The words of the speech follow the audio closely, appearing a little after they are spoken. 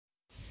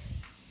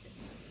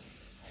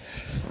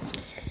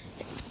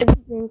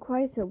It's been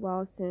quite a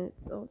while since.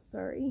 Oh,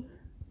 sorry.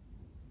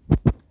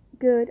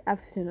 Good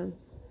afternoon.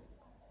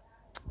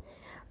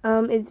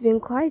 It's been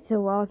quite a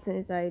while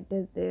since I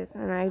did this,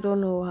 and I don't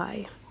know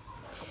why.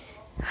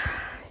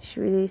 I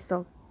should really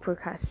stop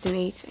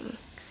procrastinating.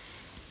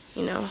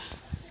 You know.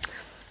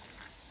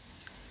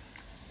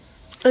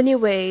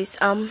 Anyways,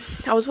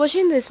 I was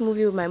watching this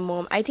movie with my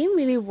mom. I didn't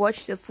really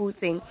watch the full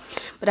thing,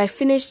 but I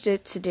finished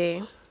it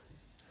today,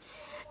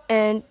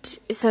 and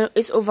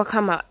it's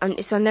Overcomer, and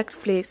it's on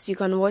Netflix. You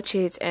can watch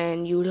it,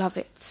 and you love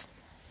it.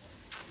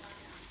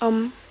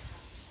 Um,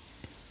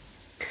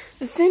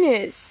 the thing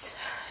is,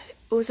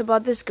 it was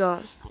about this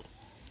girl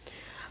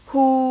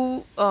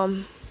who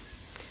the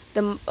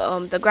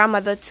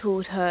grandmother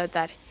told her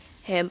that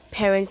her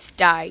parents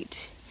died.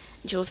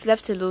 She was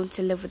left alone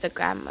to live with the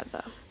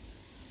grandmother.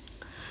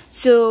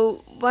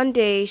 So one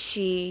day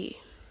the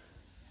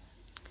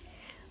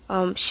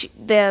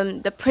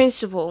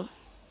principal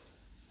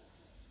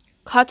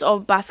cut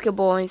off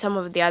basketball and some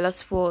of the other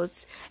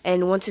sports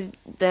and wanted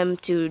them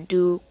to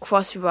do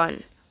cross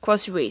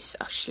race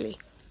actually.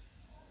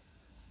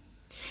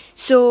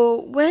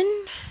 So when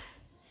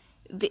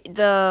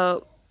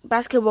the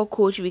basketball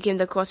coach became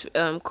the cross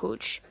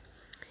coach,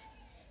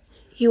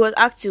 he was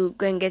asked to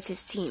go and get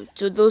his team,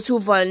 to those who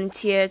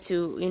volunteer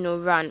to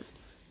run.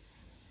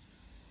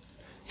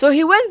 So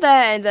he went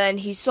there, and then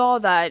he saw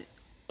that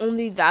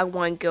only that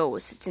one girl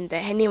was sitting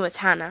there. Her name was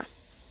Hannah.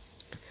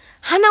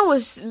 Hannah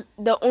was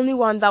the only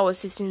one that was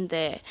sitting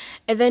there.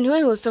 And then when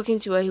he was talking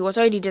to her, he was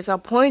already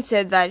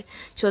disappointed that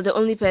she was the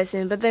only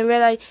person. But then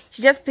realized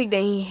she just picked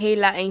an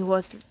inhaler, and he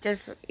was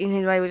just in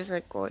his mind, he was just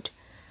like, God.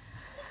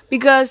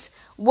 Because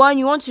one,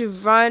 you want to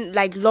run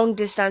like long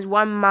distance,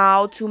 1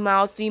 mile, 2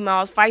 miles, 3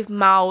 miles, 5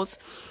 miles,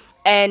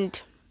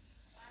 and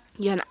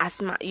you're an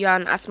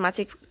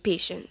asthmatic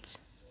patient.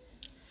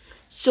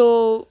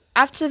 So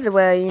after they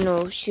were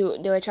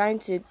trying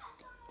to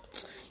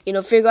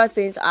figure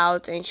things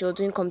out, and she was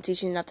doing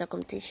competition after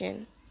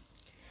competition.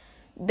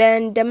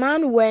 Then the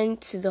man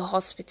went to the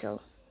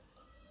hospital,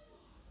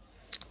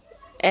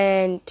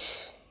 and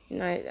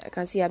I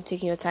can see I'm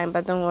taking your time,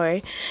 but don't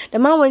worry. The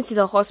man went to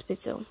the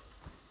hospital,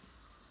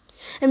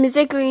 and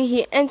mistakenly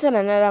he entered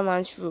another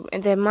man's room,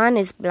 and the man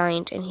is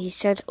blind, and he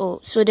said,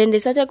 "Oh." So then they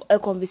started a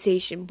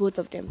conversation, both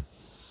of them,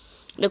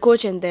 the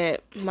coach and the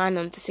man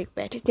on the sick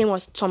bed. His name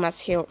was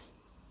Thomas Hill.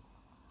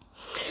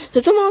 So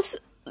Thomas,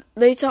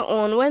 later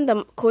on, when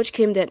the coach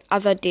came the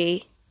other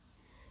day,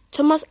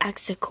 Thomas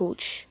asked the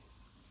coach,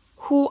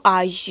 "Who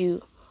are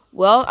you?"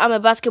 "Well, I'm a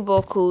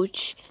basketball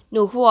coach."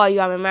 "No, who are you?"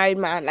 "I'm a married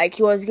man." Like,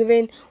 he was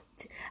giving.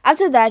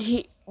 After that,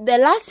 the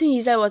last thing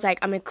he said was like,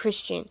 "I'm a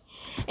Christian."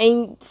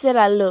 And he said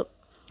that, look,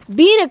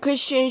 being a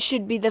Christian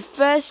should be the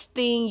first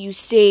thing you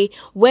say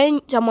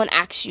when someone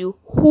asks you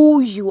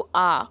who you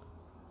are.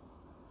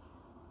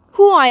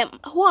 Who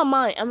am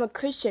I? I'm a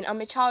Christian.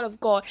 I'm a child of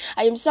God.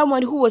 I am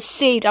someone who was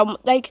saved. I'm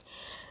like,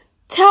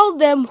 tell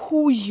them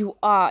who you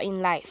are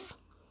in life.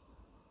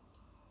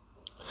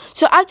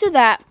 So after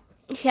that,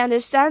 he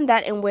understand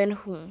that and went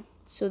home.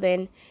 So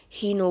then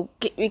he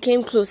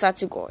became closer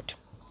to God.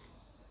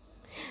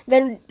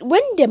 Then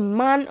when the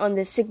man on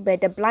the sick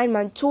bed, the blind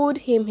man, told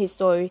him his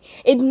story,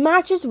 it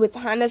matches with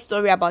Hannah's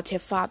story about her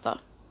father.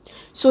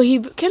 So he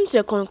came to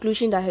the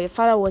conclusion that her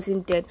father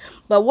wasn't dead,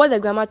 but what the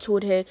grandma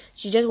told her,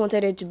 she just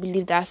wanted her to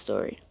believe that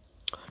story.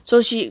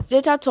 So she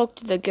later talked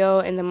to the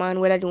girl and the man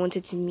whether they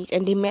wanted to meet,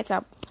 and they met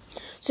up.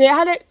 So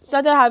they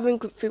started having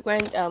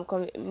frequent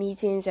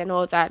meetings and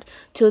all that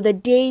till the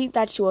day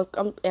that she was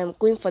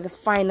going for the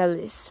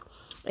finalists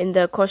in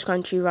the cross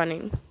country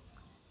running.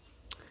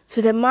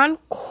 So the man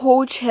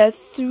coached her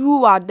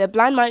throughout. The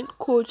blind man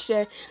coached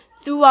her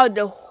throughout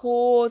the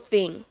whole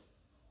thing.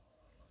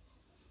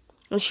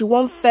 And she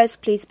won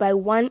first place by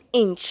 1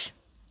 inch.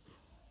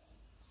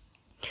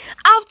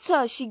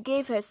 After she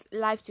gave her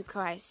life to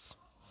Christ.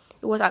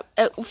 It was a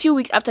few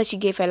weeks after she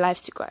gave her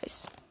life to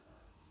Christ.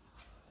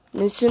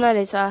 And sooner or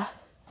later,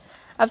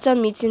 after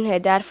meeting her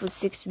dad for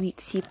 6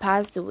 weeks, he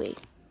passed away.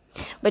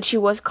 But she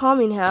was calm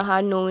in her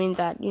heart, knowing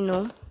that,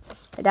 her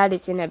dad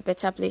is in a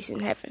better place in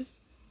heaven.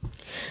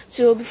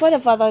 So before the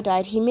father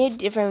died, he made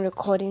different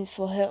recordings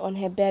for her on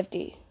her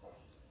birthday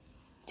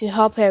to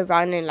help her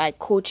run and like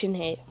coaching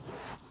her.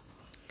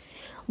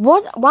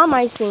 Why am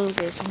I saying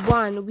this?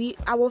 One,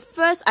 our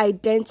first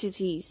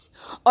identities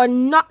are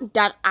not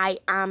that I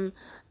am.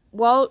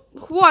 Well,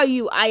 who are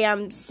you? I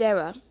am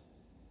Sarah.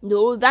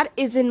 No, that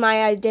isn't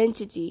my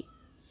identity.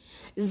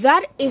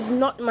 That is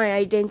not my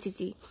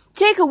identity.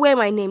 Take away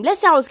my name. Let's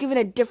say I was given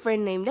a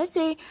different name. Let's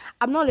say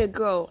I'm not a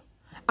girl.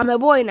 I'm a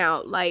boy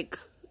now.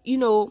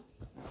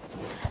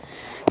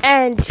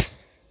 And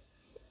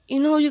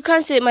you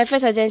can't say my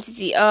first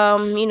identity.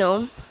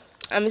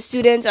 I'm a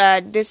student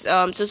at this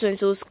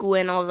so school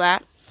and all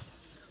that.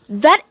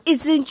 That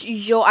isn't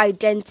your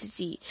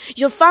identity.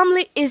 Your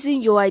family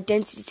isn't your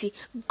identity.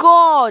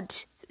 God.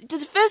 The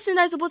first thing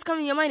that's supposed to come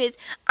in your mind is,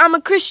 I'm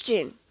a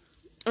Christian.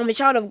 I'm a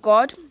child of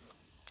God.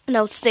 And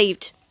I was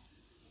saved.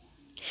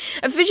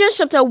 Ephesians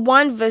chapter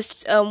 1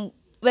 verse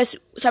verse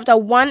chapter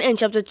 1 and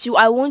chapter 2.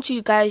 I want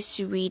you guys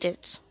to read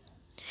it.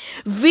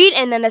 Read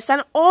and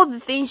understand all the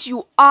things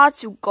you are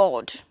to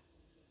God.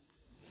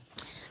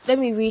 Let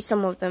me read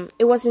some of them.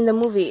 It was in the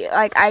movie.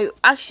 Like, I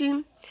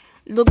actually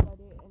looked at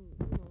it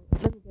and,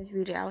 let me just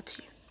read it out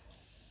to you.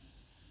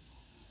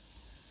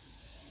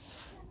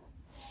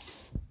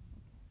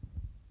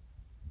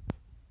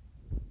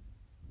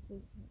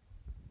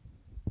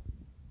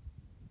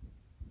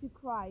 To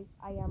Christ,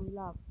 I am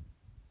loved.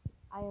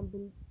 I am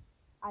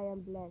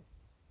blessed.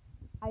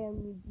 I am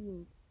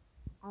redeemed.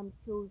 I am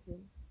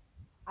chosen.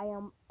 I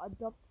am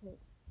adopted.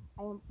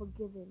 I am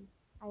forgiven.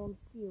 I am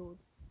sealed.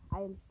 I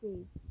am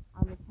saved.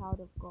 I'm a child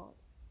of God.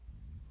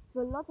 To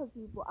a lot of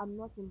people, I'm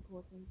not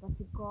important, but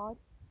to God,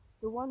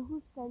 the one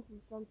who sent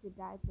his son to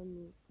die for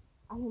me,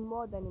 I am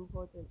more than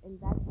important, and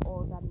that's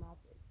all that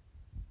matters.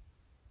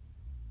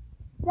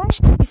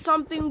 That is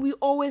something we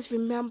always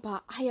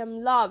remember. I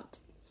am loved.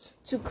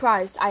 To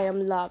Christ, I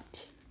am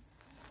loved.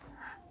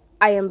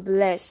 I am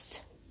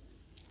blessed.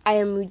 I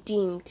am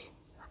redeemed.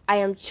 I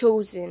am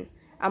chosen.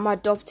 I'm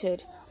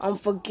adopted. I'm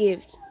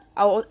forgiven.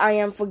 I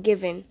am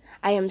forgiven.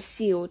 I am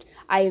sealed.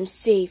 I am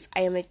safe.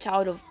 I am a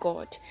child of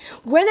God.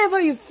 Whenever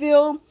you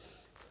feel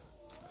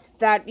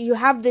that you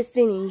have this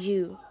thing in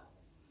you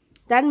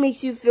that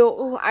makes you feel,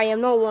 oh, I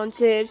am not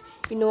wanted,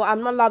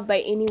 I'm not loved by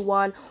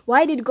anyone.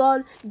 Why did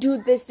God do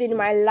this thing in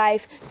my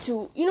life?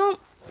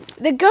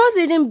 The girl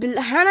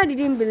Hannah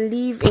didn't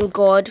believe in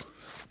God,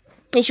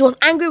 and she was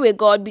angry with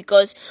God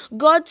because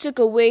God took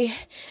away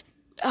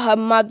her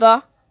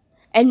mother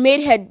and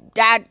made her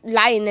dad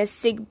lie in a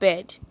sick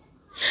bed.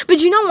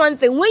 But you know one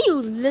thing, when you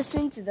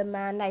listen to the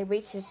man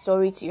narrate his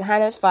story to you,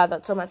 Hannah's father,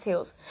 Thomas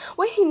Hales,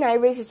 when he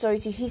narrates his story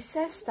to you, he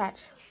says that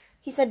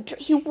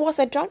he was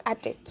a drug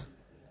addict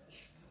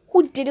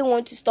who didn't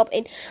want to stop.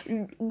 And,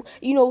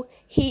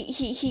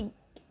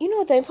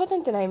 the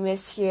important thing I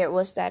missed here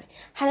was that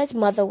Hannah's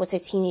mother was a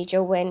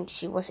teenager when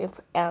she was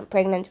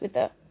pregnant with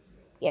her.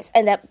 Yes,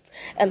 and that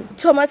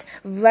Thomas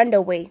ran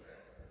away.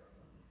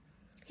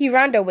 He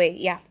ran away,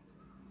 yeah.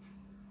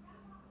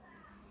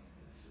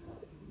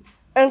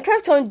 And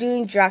kept on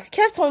doing drugs.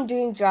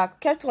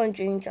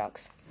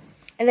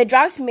 And the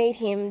drugs made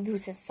him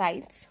lose his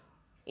sight.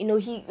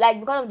 Because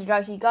of the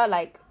drugs, he got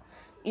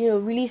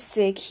really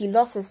sick. He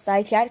lost his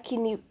sight. He had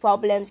kidney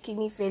problems,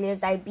 kidney failures,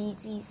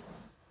 diabetes.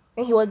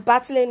 And he was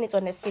battling it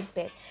on a sick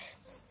bed.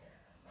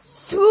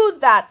 Through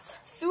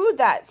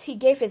that, he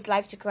gave his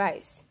life to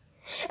Christ.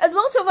 A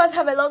lot of us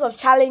have a lot of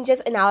challenges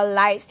in our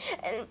lives.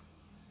 And,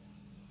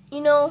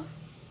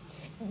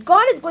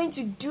 God is going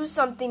to do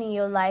something in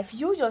your life.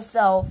 You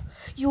yourself,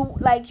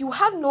 you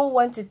have no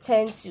one to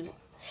turn to.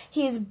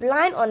 He is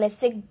blind on a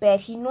sick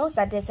bed. He knows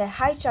that there's a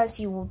high chance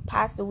he will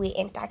pass away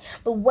and die.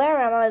 But where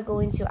am I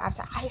going to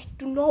after? I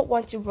do not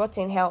want to rot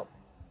in hell.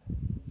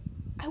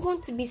 I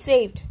want to be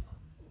saved.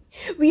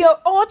 We are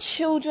all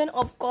children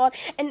of God,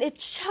 and a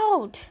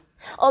child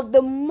of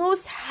the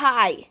Most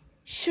High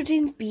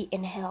shouldn't be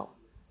in hell.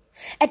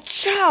 A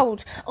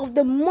child of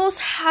the Most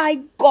High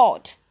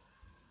God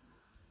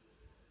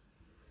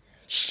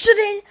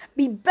shouldn't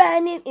be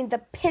burning in the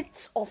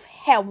pits of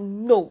hell.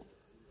 No.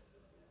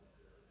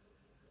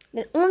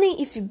 Then only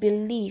if you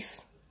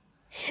believe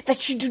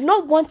that you do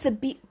not want to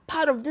be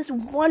part of this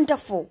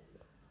wonderful,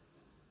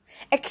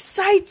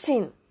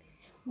 exciting,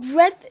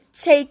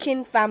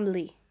 breathtaking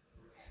family.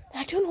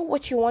 I don't know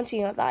what you want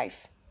in your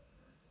life.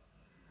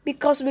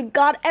 Because with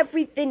God,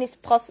 everything is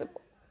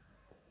possible.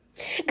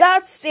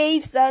 God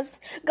saves us.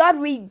 God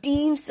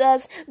redeems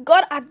us.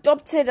 God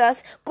adopted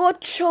us.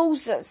 God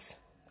chose us.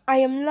 I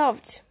am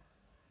loved.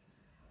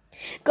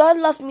 God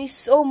loved me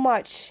so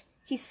much,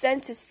 He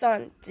sent His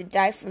Son to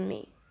die for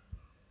me.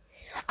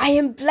 I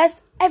am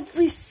blessed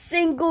every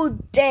single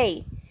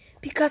day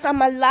because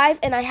I'm alive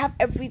and I have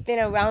everything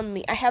around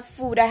me. I have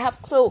food, I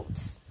have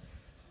clothes,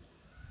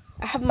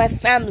 I have my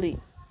family.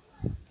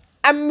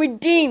 I'm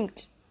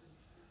redeemed.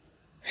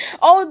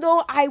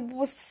 Although I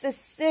was a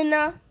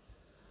sinner,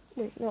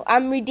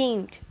 I'm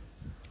redeemed.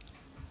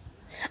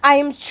 I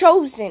am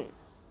chosen.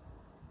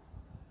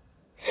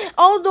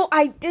 Although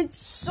I did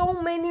so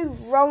many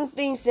wrong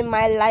things in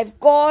my life,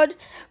 God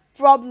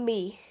brought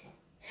me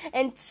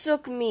and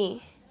took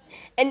me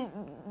and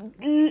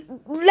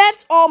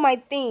left all my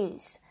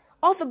things,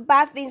 all the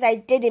bad things I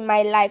did in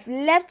my life,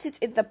 left it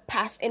in the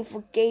past and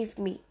forgave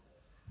me.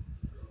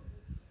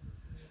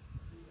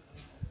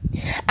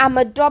 I'm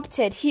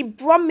adopted. He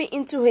brought me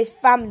into His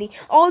family.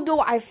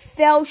 Although I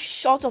fell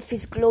short of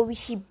His glory,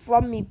 He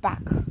brought me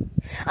back.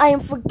 I am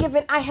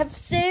forgiven. I have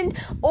sinned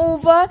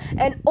over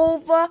and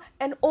over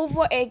and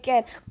over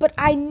again, but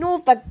I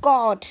know that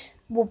God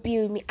will be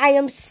with me. I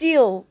am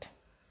sealed.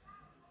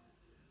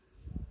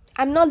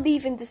 I'm not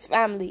leaving this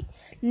family,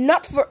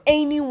 not for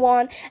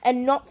anyone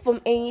and not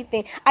from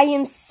anything. I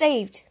am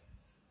saved.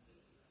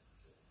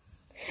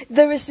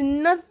 There is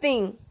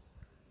nothing.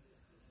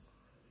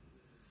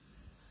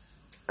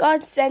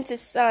 God sent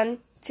His Son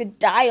to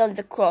die on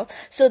the cross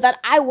so that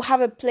I will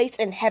have a place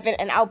in heaven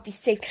and I'll be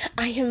saved.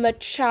 I am a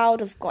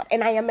child of God,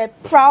 and I am a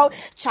proud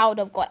child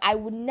of God. I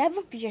will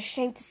never be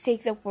ashamed to say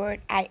the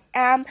word I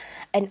am,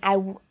 and I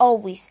will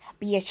always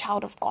be a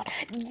child of God.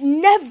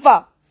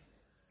 Never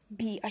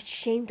be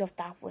ashamed of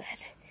that word.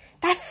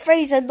 That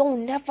phrase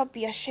alone, never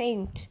be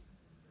ashamed.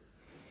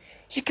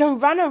 You can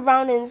run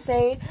around and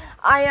say,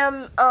 I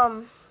am,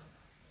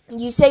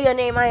 you say your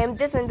name, I am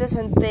this and this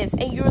and this,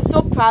 and you're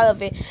so proud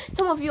of it.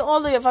 Some of you,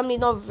 although your family is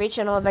not rich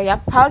and all that, you're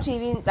proud to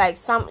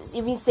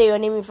even say your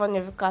name in front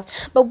of your class.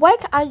 But why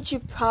aren't you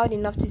proud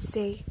enough to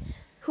say,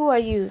 who are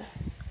you?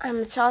 I'm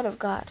a child of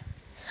God.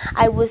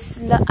 I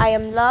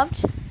am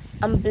loved,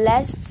 I'm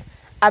blessed,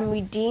 I'm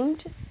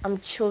redeemed, I'm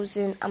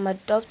chosen, I'm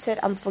adopted,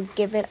 I'm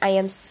forgiven, I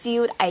am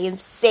sealed, I am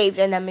saved,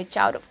 and I'm a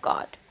child of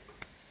God.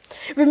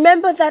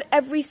 Remember that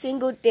every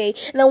single day.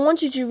 And I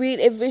want you to read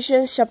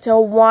Ephesians chapter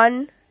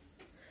 1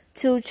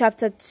 to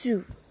chapter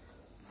 2.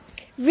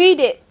 Read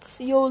it.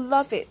 You'll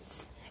love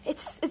it.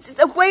 It's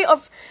a way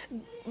of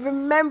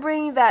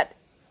remembering that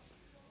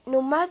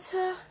no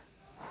matter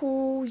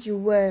who you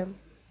were,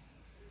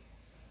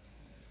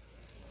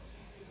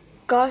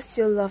 God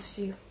still loves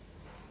you.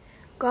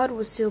 God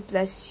will still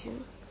bless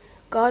you.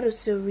 God will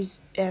still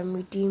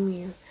redeem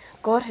you.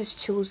 God has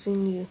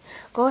chosen you.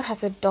 God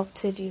has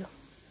adopted you.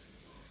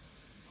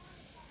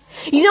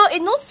 It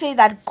don't say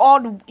that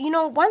God,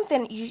 one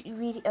thing you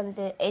read on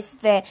it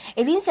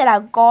didn't say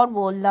that God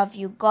will love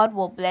you, God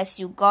will bless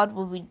you, God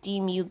will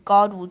redeem you,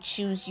 God will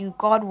choose you,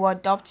 God will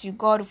adopt you,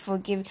 God will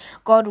forgive,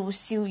 God will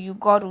seal you,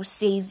 God will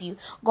save you,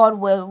 God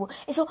will.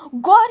 And so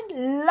God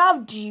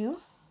loved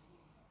you.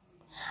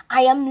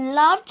 I am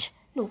loved.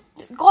 No,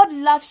 God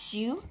loves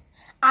you.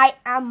 I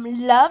am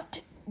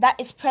loved. That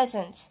is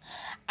present.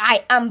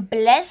 I am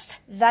blessed.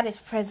 That is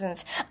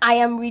present. I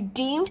am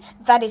redeemed.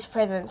 That is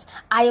present.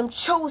 I am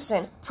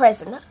chosen.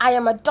 Present. I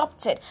am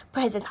adopted.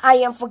 Present. I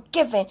am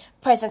forgiven.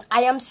 Present.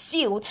 I am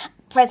sealed.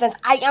 Present.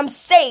 I am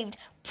saved.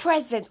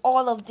 Present.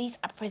 All of these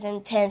are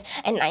present tense,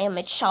 and I am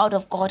a child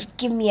of God.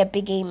 Give me a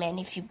big amen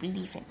if you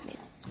believe in it.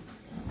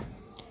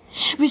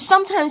 We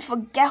sometimes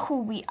forget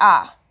who we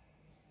are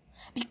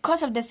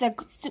because of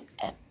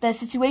the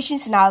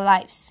situations in our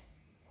lives.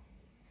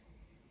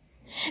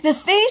 The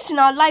things in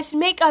our lives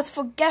make us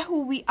forget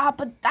who we are,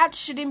 but that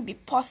shouldn't be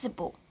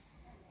possible.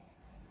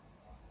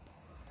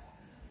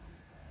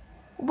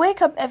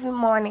 Wake up every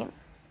morning,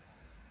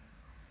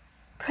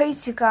 pray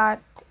to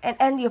God, and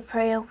end your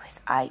prayer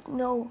with, I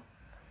know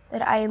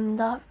that I am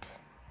loved,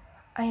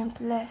 I am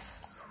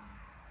blessed,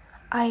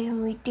 I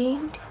am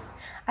redeemed,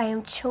 I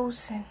am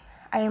chosen,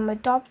 I am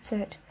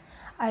adopted,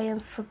 I am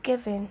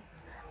forgiven,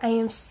 I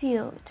am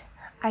sealed,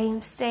 I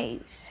am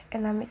saved,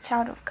 and I'm a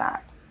child of God.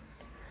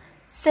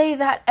 Say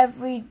that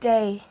every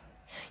day.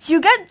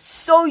 You get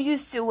so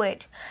used to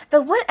it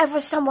that whenever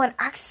someone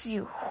asks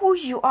you who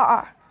you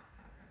are,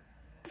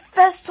 the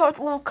first thought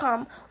won't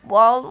come,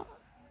 well,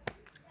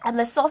 I'm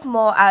a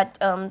sophomore at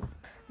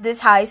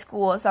this high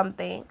school or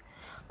something,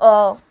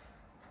 or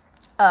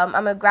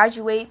I'm a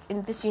graduate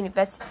in this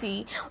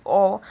university,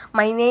 or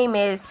my name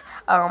is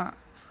so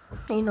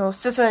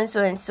and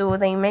so and so.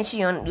 Then you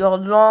mention your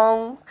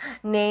long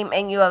name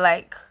and you're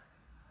like,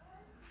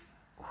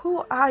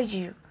 who are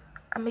you?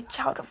 I'm a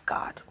child of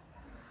God.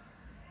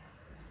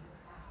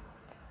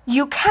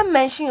 You can't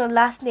mention your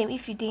last name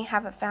if you didn't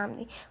have a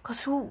family,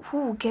 because who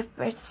will give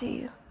birth to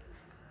you?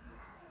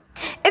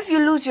 If you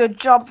lose your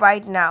job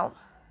right now,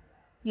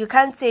 you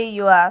can't say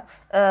you are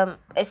a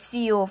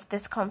CEO of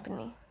this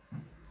company.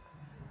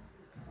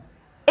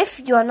 If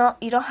you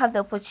don't have the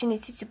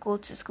opportunity to go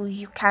to school,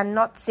 you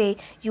cannot say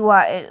you're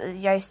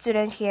a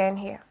student here and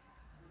here.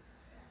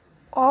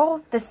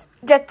 All the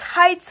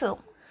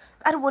title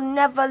that will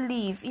never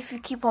leave if you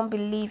keep on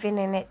believing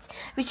in it,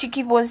 which you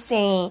keep on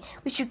saying,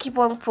 which you keep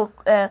on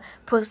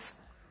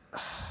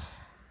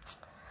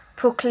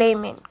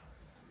proclaiming.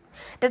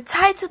 The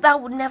title that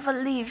will never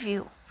leave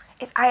you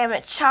is, I am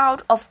a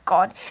child of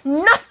God.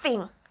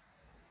 Nothing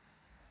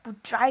will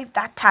drive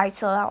that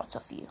title out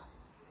of you,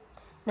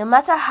 no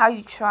matter how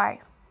you try.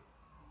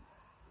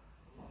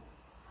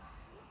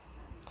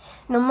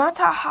 No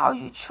matter how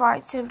you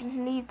try to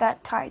leave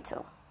that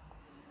title,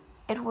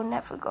 it will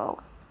never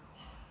go.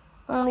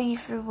 Only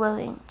if you're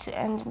willing to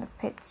end in the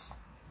pits.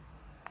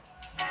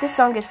 This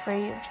song is for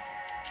you.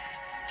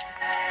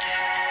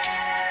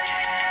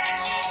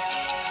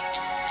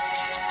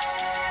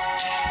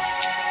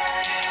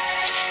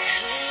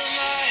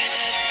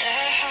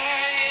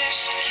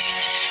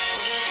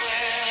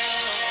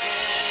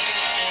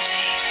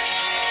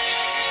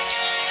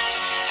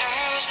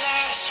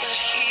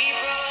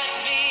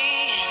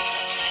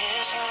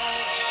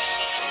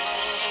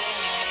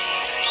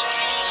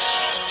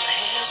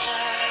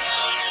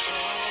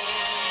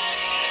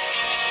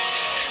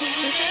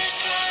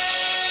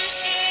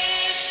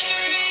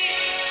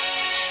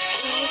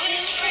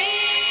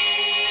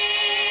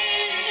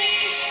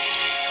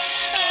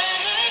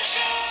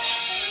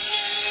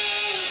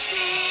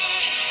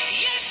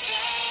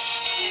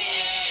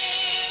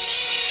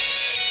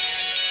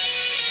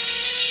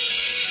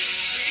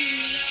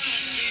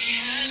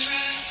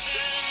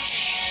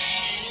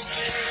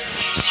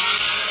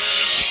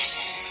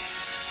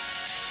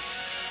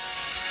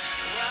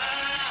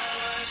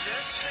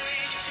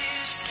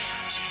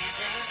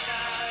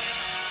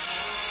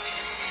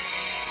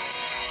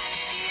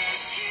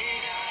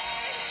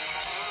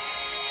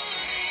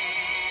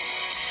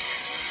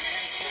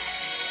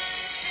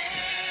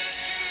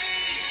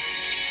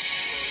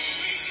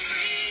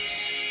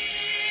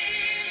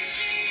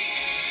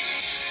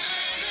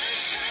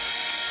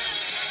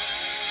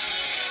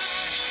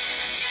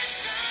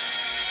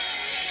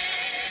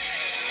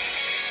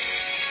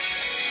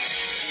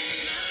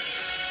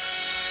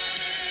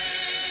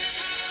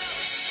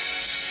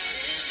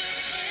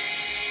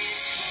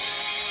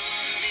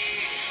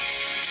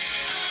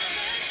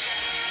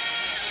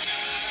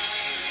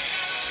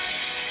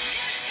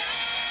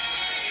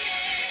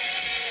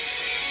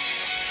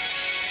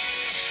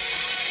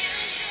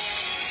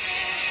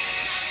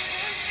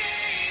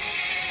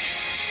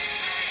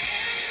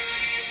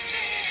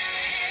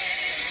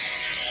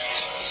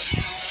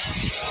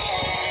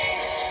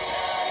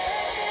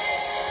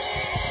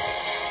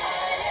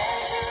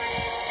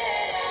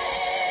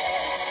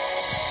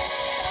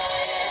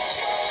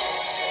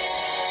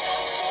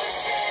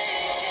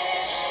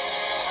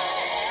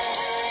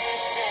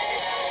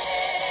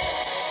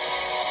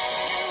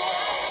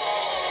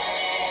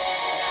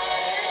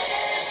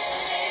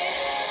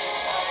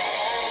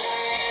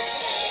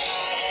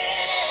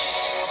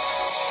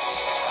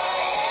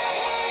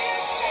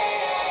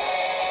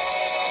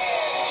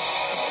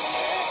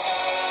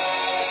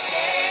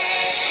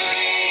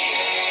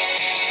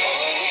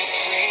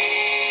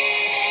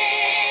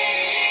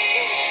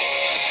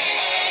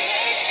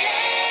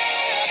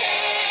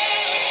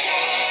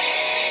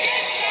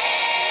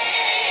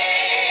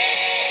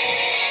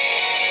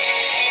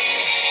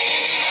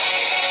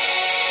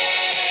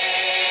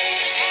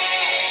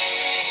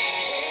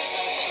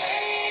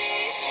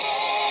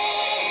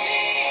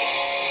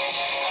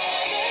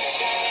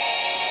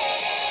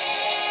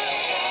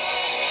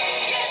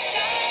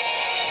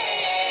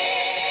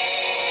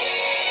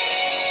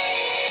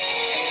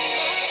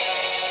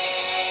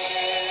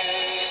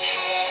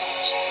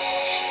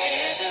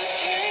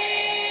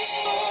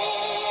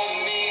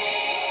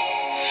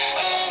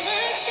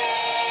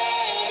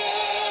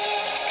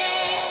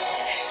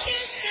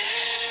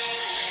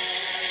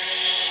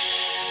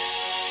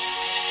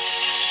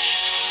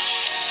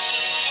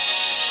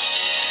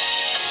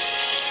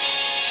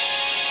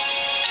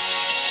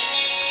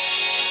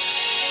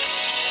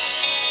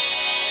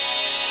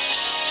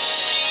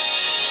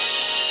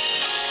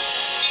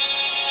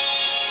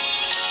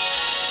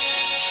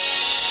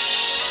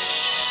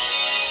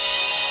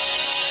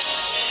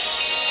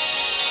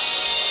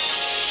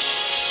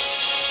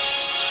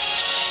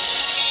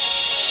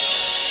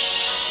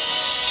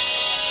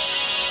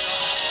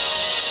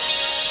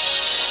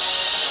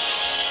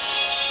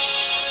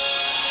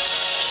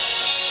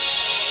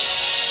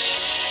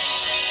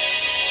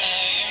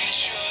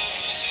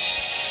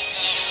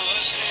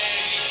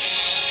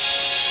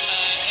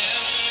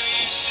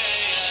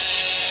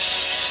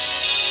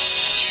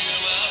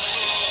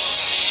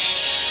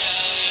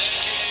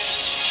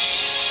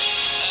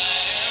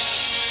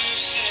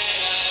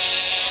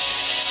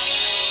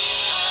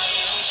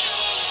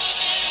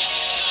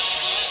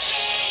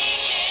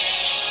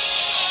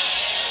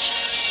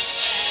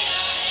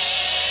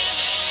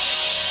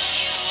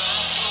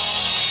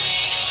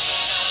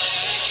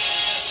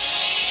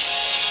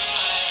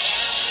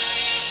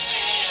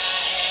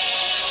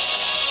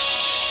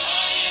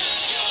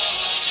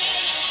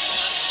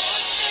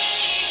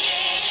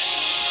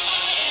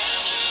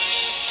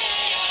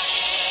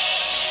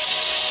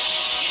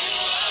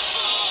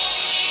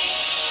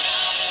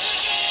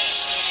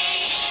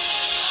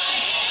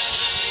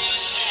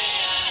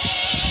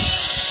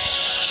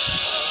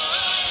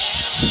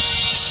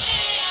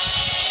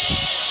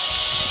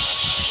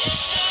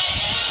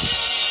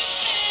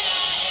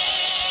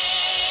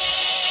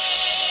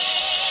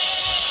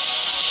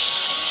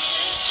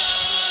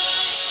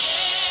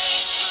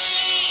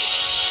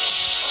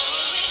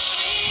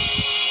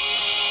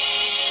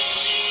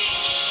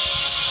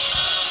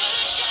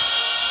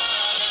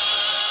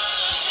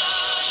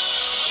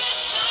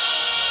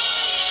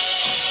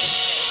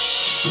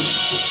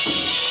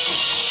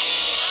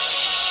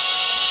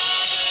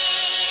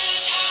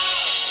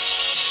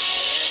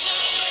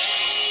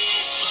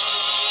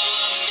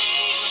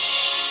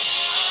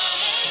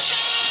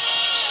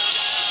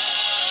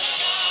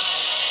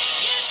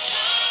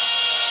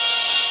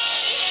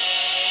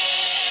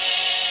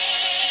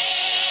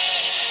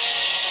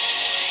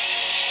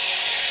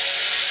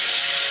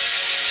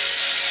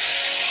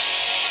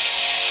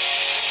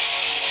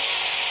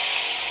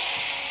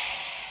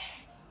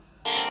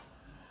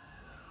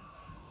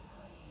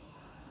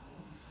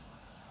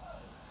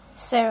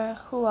 Sarah,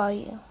 who are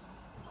you?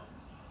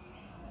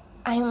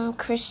 I am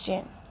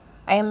Christian.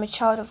 I am a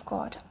child of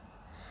God.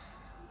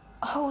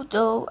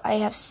 Although I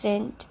have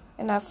sinned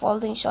and have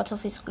fallen short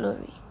of His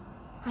glory,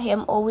 I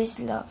am always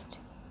loved.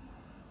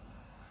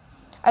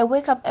 I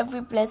wake up every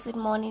blessed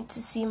morning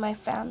to see my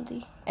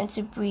family and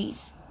to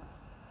breathe,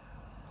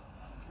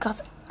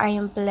 because I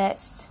am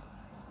blessed.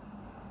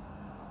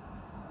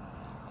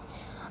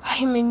 I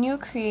am a new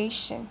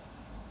creation.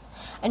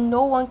 and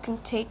no one can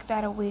take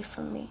that away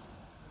from me.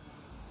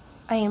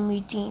 I am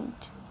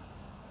redeemed.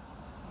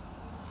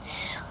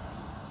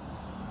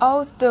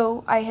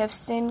 Although I have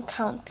sinned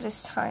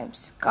countless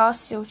times, God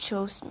still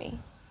chose me.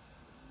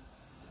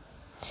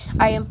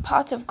 I am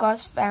part of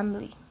God's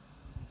family.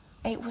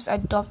 I was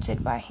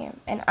adopted by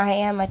Him, and I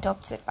am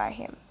adopted by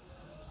Him.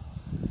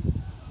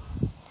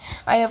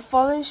 I have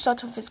fallen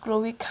short of His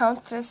glory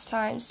countless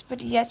times,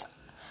 but yet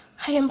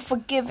I am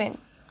forgiven.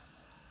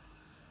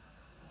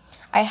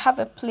 I have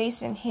a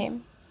place in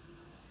Him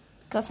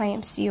because I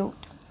am sealed.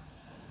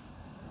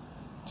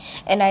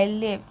 And I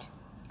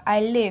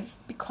live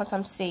because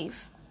I'm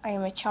safe. I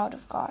am a child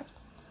of God.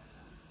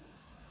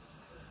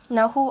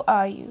 Now, who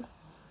are you?